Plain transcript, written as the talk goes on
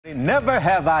Never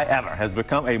Have I Ever has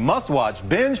become a must-watch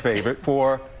binge favorite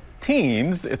for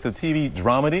teens. It's a TV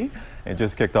dramedy and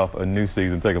just kicked off a new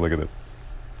season. Take a look at this.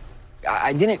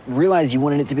 I didn't realize you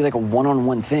wanted it to be like a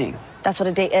one-on-one thing. That's what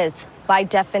a date is, by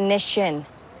definition.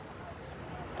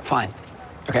 Fine.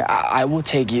 Okay, I will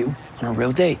take you on a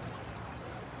real date.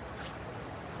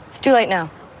 It's too late now.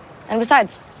 And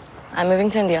besides, I'm moving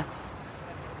to India.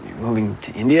 You're moving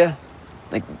to India?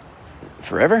 Like,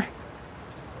 forever?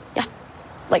 Yeah,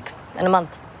 like in a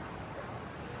month.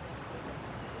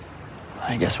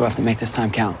 I guess we'll have to make this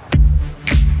time count.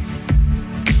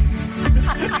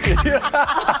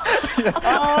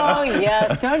 Oh,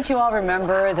 yes. Don't you all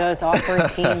remember those awkward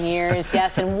teen years?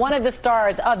 Yes, and one of the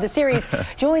stars of the series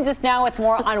joins us now with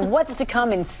more on what's to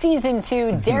come in season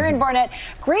 2. Darren Barnet,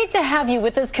 great to have you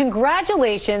with us.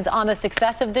 Congratulations on the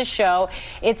success of this show.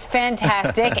 It's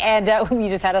fantastic, and you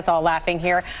just had us all laughing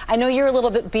here. I know you're a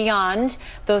little bit beyond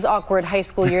those awkward high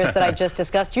school years that I just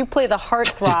discussed. You play the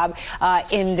heartthrob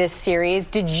in this series.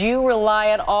 Did you rely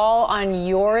at all on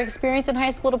your experience in high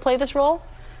school to play this role?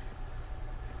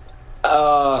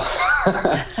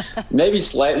 Maybe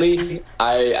slightly.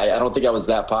 I don't think I was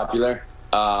that popular.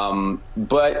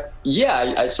 But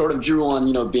yeah, I sort of drew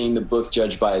on, being the book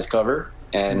judged by his cover.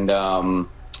 And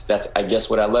that's, I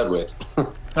guess, what I led with.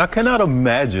 I cannot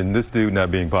imagine this dude not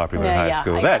being popular in high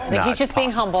school. I think he's just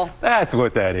being humble. That's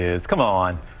what that is. Come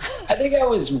on. I think I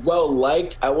was well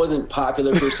liked. I wasn't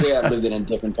popular per se. I lived in a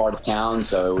different part of town,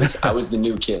 so I was the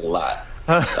new kid a lot.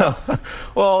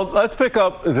 Well, let's pick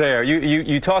up there.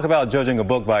 You talk about judging a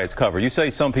book by its cover. You say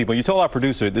some people, you told our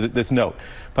producer this note,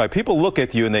 but people look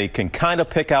at you and they can kind of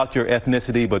pick out your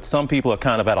ethnicity, but some people are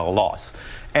kind of at a loss.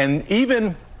 And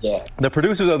even the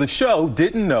producers of the show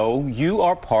didn't know you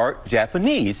are part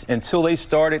Japanese until they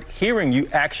started hearing you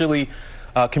actually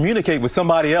communicate with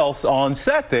somebody else on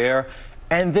set there,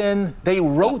 and then they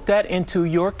wrote that into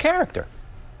your character.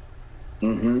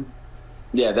 Mm-hmm.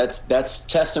 Yeah, that's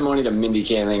testimony to Mindy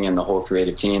Kaling and the whole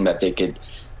creative team that they could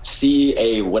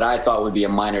see what I thought would be a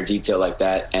minor detail like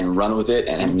that and run with it,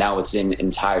 and now it's an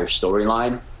entire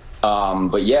storyline.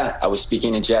 But yeah, I was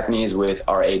speaking in Japanese with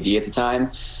our AD at the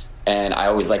time, and I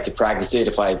always like to practice it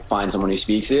if I find someone who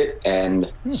speaks it.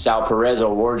 And Sal Perez,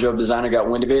 our wardrobe designer, got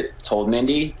wind of it, told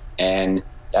Mindy, and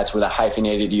that's where the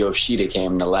hyphenated Yoshida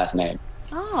came in the last name.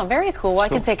 Oh, very cool. Well, I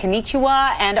can say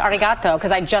konnichiwa and arigato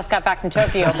because I just got back from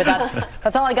Tokyo, but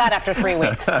that's all I got after 3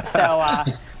 weeks. So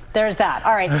there's that.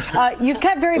 All right. You've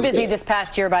kept very busy this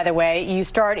past year, by the way. You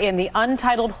starred in the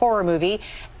untitled horror movie,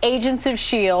 Agents of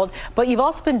S.H.I.E.L.D., but you've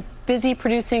also been busy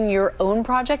producing your own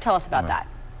project. Tell us about that.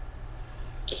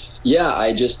 Yeah,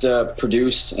 I just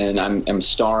produced, and I'm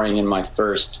starring in my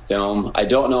first film. I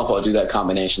don't know if I'll do that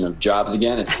combination of jobs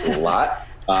again. It's a lot.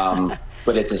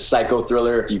 But it's a psycho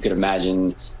thriller, if you could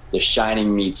imagine The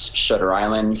Shining meets Shutter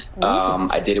Island.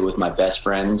 I did it with my best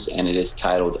friends, and it is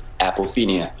titled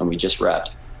Apophenia, and we just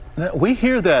wrapped. We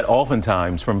hear that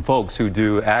oftentimes from folks who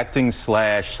do acting /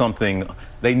 something.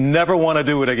 They never want to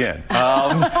do it again.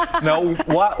 Now,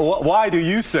 why do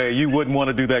you say you wouldn't want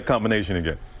to do that combination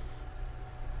again?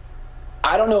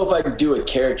 I don't know if I could do a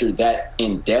character that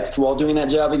in depth while doing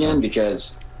that job again,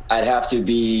 because I'd have to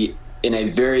be in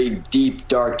a very deep,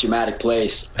 dark, dramatic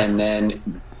place and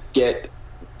then get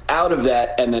out of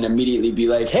that and then immediately be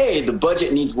like, hey, the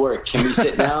budget needs work. Can we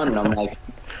sit down? And I'm like,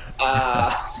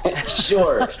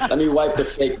 sure. Let me wipe the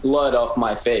fake blood off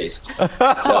my face.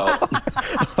 So.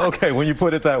 Okay, when you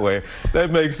put it that way,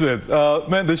 that makes sense.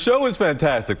 Man, the show is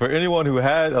fantastic. For anyone who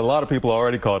had, a lot of people are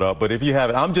already caught up, but if you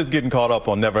haven't, I'm just getting caught up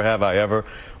on Never Have I Ever,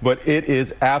 but it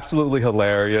is absolutely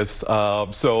hilarious.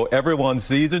 So everyone,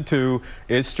 season 2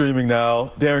 is streaming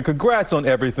now. Darren, congrats on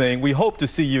everything. We hope to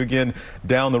see you again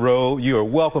down the road. You are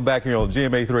welcome back here on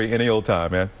GMA3 any old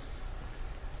time, man.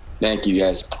 Thank you,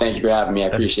 guys. Thank you for having me. I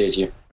appreciate you.